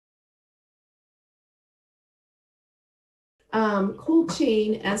Cold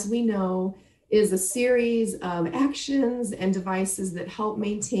chain, as we know, is a series of actions and devices that help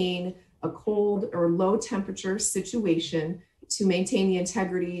maintain a cold or low temperature situation to maintain the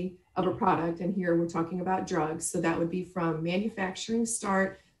integrity of a product. And here we're talking about drugs. So that would be from manufacturing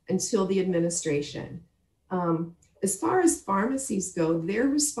start until the administration. As far as pharmacies go, their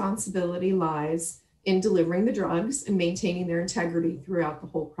responsibility lies in delivering the drugs and maintaining their integrity throughout the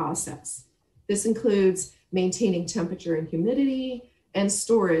whole process. This includes maintaining temperature and humidity and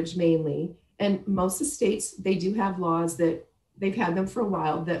storage mainly. And most of the states, they do have laws that they've had them for a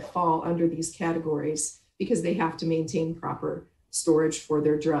while that fall under these categories because they have to maintain proper storage for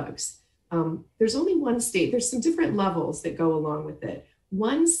their drugs. There's only one state, there's some different levels that go along with it.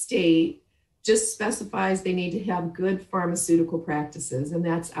 One state just specifies they need to have good pharmaceutical practices, and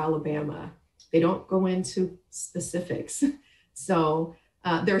that's Alabama. They don't go into specifics. So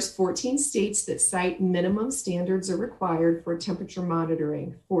there's 14 states that cite minimum standards are required for temperature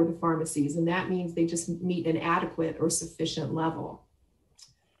monitoring for the pharmacies, and that means they just meet an adequate or sufficient level.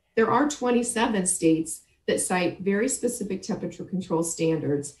 There are 27 states that cite very specific temperature control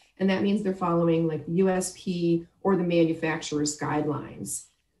standards, and that means they're following like the USP or the manufacturer's guidelines.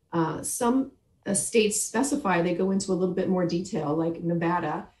 Some states specify, they go into a little bit more detail, like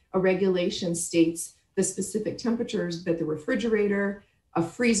Nevada, a regulation states the specific temperatures that the refrigerator, a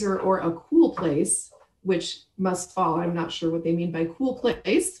freezer, or a cool place, which must fall. I'm not sure what they mean by cool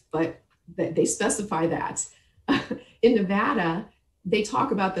place, but they specify that. In Nevada, they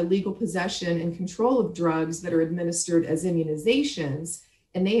talk about the legal possession and control of drugs that are administered as immunizations,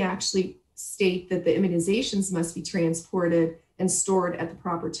 and they actually state that the immunizations must be transported and stored at the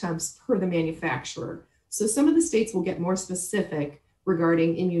proper temps per the manufacturer. So some of the states will get more specific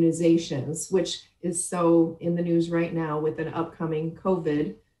regarding immunizations, which is so in the news right now with an upcoming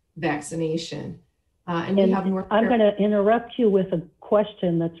COVID vaccination. And we have more. I'm going to interrupt you with a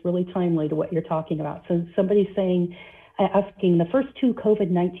question that's really timely to what you're talking about. So somebody's saying, asking, the first two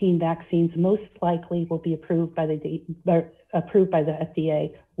COVID-19 vaccines most likely will be approved by the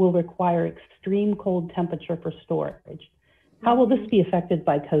FDA, will require extreme cold temperature for storage. How will this be affected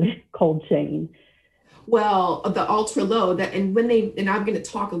by cold chain? Well, the ultra low, and I'm going to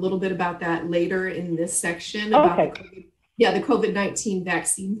talk a little bit about that later in this section about the COVID-19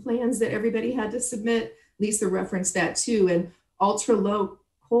 vaccine plans that everybody had to submit. Lisa referenced that too, and ultra low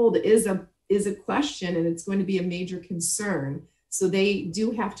cold is a question, and it's going to be a major concern. So they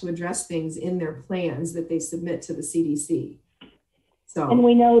do have to address things in their plans that they submit to the CDC. So, and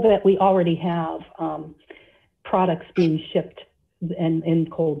we know that we already have products being shipped and in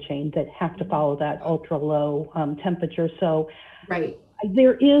cold chain that have to follow that ultra low temperature. So right,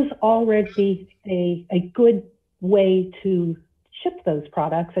 there is already a good way to ship those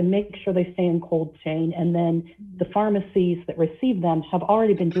products and make sure they stay in cold chain. And then the pharmacies that receive them have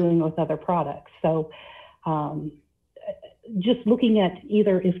already been doing with other products. So just looking at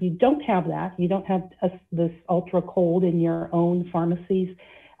either, if you don't have that, you don't have this ultra cold in your own pharmacies,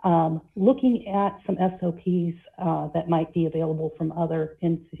 looking at some SOPs that might be available from other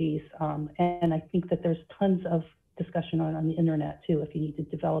entities. And I think that there's tons of discussion on the internet too, if you need to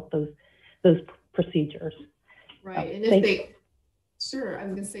develop those procedures. Right, and if they, sure, I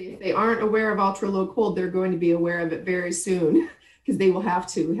was gonna say, if they aren't aware of ultra low cold, they're going to be aware of it very soon because they will have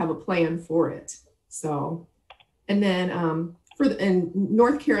to have a plan for it. So, and then and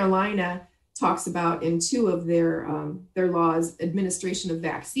North Carolina talks about in two of their laws, administration of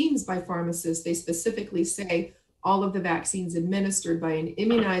vaccines by pharmacists. They specifically say all of the vaccines administered by an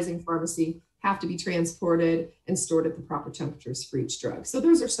immunizing pharmacy have to be transported and stored at the proper temperatures for each drug. So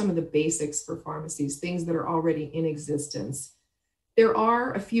those are some of the basics for pharmacies, things that are already in existence. There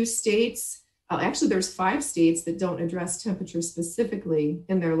are a few states, actually there's 5 states that don't address temperature specifically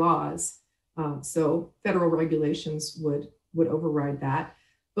in their laws. So federal regulations would override that.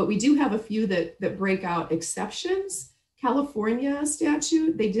 But we do have a few that break out exceptions. California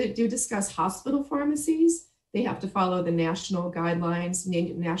statute, they do discuss hospital pharmacies. They have to follow the national guidelines,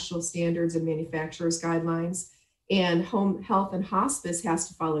 national standards and manufacturers guidelines. And home health and hospice has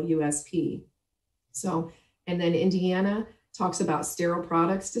to follow USP. So, and then Indiana talks about sterile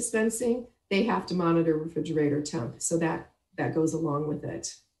products dispensing. They have to monitor refrigerator temp. So that goes along with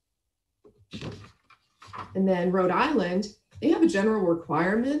it. And then Rhode Island, they have a general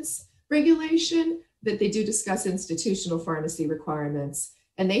requirements regulation that they do discuss institutional pharmacy requirements,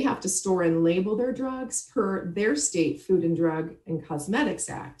 and they have to store and label their drugs per their state Food and Drug and Cosmetics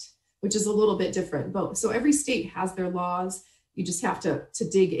Act, which is a little bit different. So every state has their laws. You just have to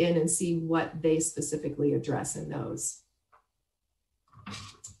dig in and see what they specifically address in those.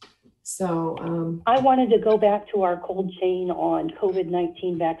 So I wanted to go back to our cold chain on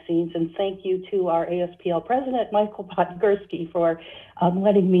COVID-19 vaccines and thank you to our ASPL president, Michael Podgorski, for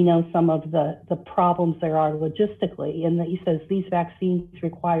letting me know some of the problems there are logistically. And that he says these vaccines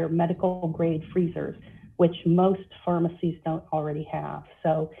require medical grade freezers, which most pharmacies don't already have.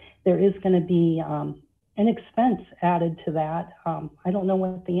 So there is going to be an expense added to that. I don't know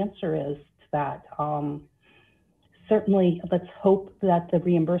what the answer is to that. Certainly, let's hope that the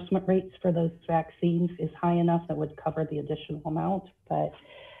reimbursement rates for those vaccines is high enough that would cover the additional amount, but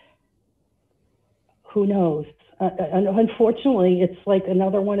who knows? Unfortunately, it's like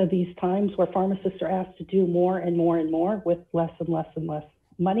another one of these times where pharmacists are asked to do more and more and more with less and less and less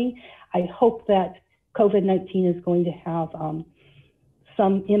money. I hope that COVID-19 is going to have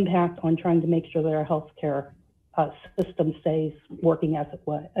some impact on trying to make sure that our healthcare system stays working as it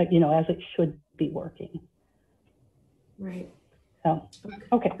was, as it should be working. Right. So,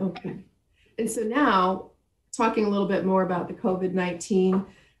 okay. And so now, talking a little bit more about the COVID-19,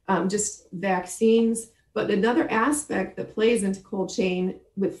 just vaccines, but another aspect that plays into cold chain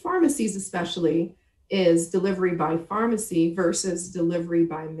with pharmacies especially is delivery by pharmacy versus delivery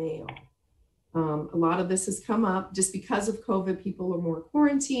by mail. A lot of this has come up just because of COVID. People are more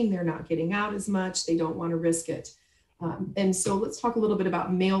quarantined. They're not getting out as much. They don't want to risk it. And so let's talk a little bit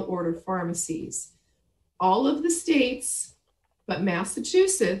about mail order pharmacies. All of the states, but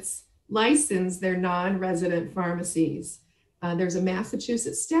Massachusetts, license their non-resident pharmacies. There's a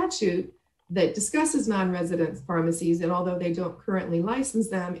Massachusetts statute that discusses non-resident pharmacies, and although they don't currently license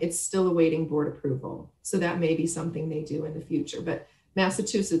them, it's still awaiting board approval. So that may be something they do in the future. But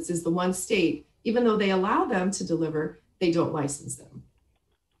Massachusetts is the one state, even though they allow them to deliver, they don't license them.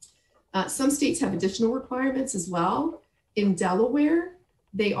 Some states have additional requirements as well. In Delaware,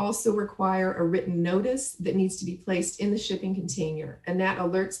 they also require a written notice that needs to be placed in the shipping container, and that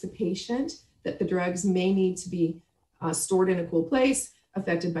alerts the patient that the drugs may need to be stored in a cool place,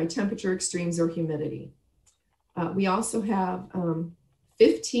 affected by temperature extremes or humidity. We also have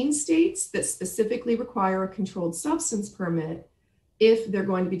 15 states that specifically require a controlled substance permit if they're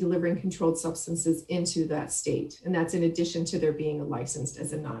going to be delivering controlled substances into that state, and that's in addition to their being licensed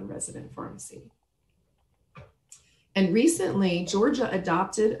as a non-resident pharmacy. And recently, Georgia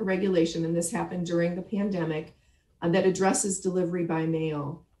adopted a regulation, and this happened during the pandemic, that addresses delivery by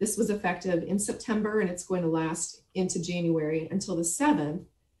mail. This was effective in September, and it's going to last into January until the 7th.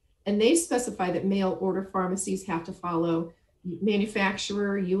 And they specify that mail order pharmacies have to follow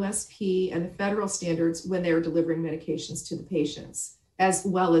manufacturer, USP, and the federal standards when they're delivering medications to the patients, as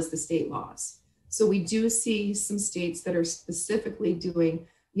well as the state laws. So we do see some states that are specifically doing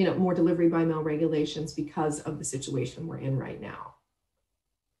more delivery by mail regulations because of the situation we're in right now.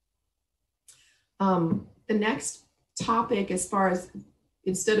 The next topic, as far as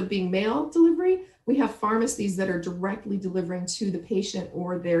instead of being mail delivery, we have pharmacies that are directly delivering to the patient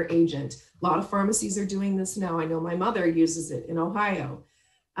or their agent. A lot of pharmacies are doing this now. I know my mother uses it in Ohio.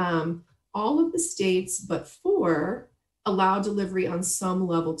 All of the states but 4 allow delivery on some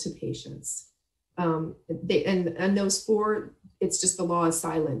level to patients. And those 4, it's just the law is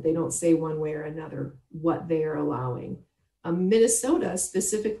silent. They don't say one way or another what they are allowing. Minnesota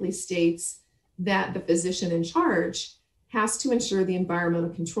specifically states that the physician in charge has to ensure the environmental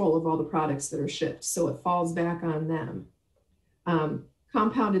control of all the products that are shipped. So it falls back on them.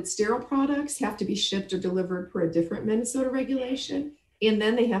 Compounded sterile products have to be shipped or delivered per a different Minnesota regulation, and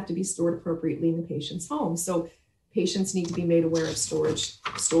then they have to be stored appropriately in the patient's home. So patients need to be made aware of storage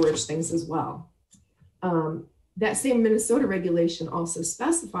things as well. That same Minnesota regulation also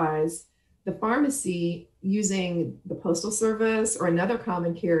specifies the pharmacy using the Postal Service or another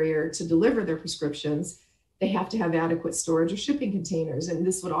common carrier to deliver their prescriptions. They have to have adequate storage or shipping containers. And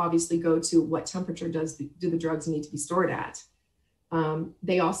this would obviously go to what temperature do the drugs need to be stored at.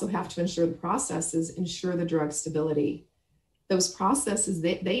 They also have to ensure the processes ensure the drug stability. Those processes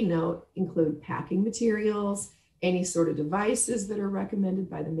they note include packing materials, any sort of devices that are recommended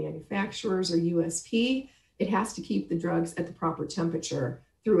by the manufacturers or USP. It has to keep the drugs at the proper temperature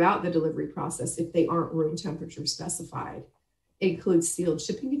throughout the delivery process if they aren't room temperature specified. It includes sealed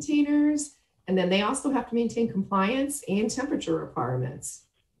shipping containers, and then they also have to maintain compliance and temperature requirements.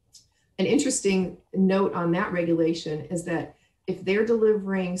 An interesting note on that regulation is that if they're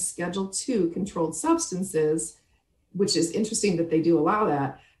delivering Schedule II controlled substances, which is interesting that they do allow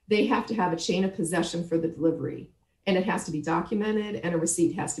that, they have to have a chain of possession for the delivery, and it has to be documented, and a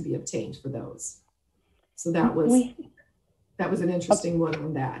receipt has to be obtained for those. So that was an interesting one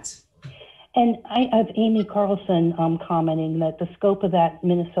on that. And I have Amy Carlson commenting that the scope of that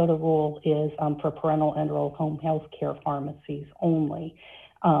Minnesota rule is for parental enrolled home health care pharmacies only.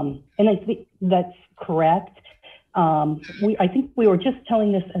 And I think that's correct. I think we were just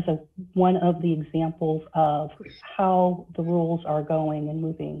telling this as one of the examples of how the rules are going and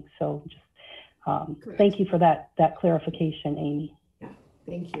moving. So just thank you for that clarification, Amy. Yeah,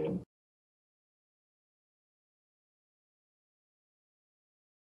 thank you.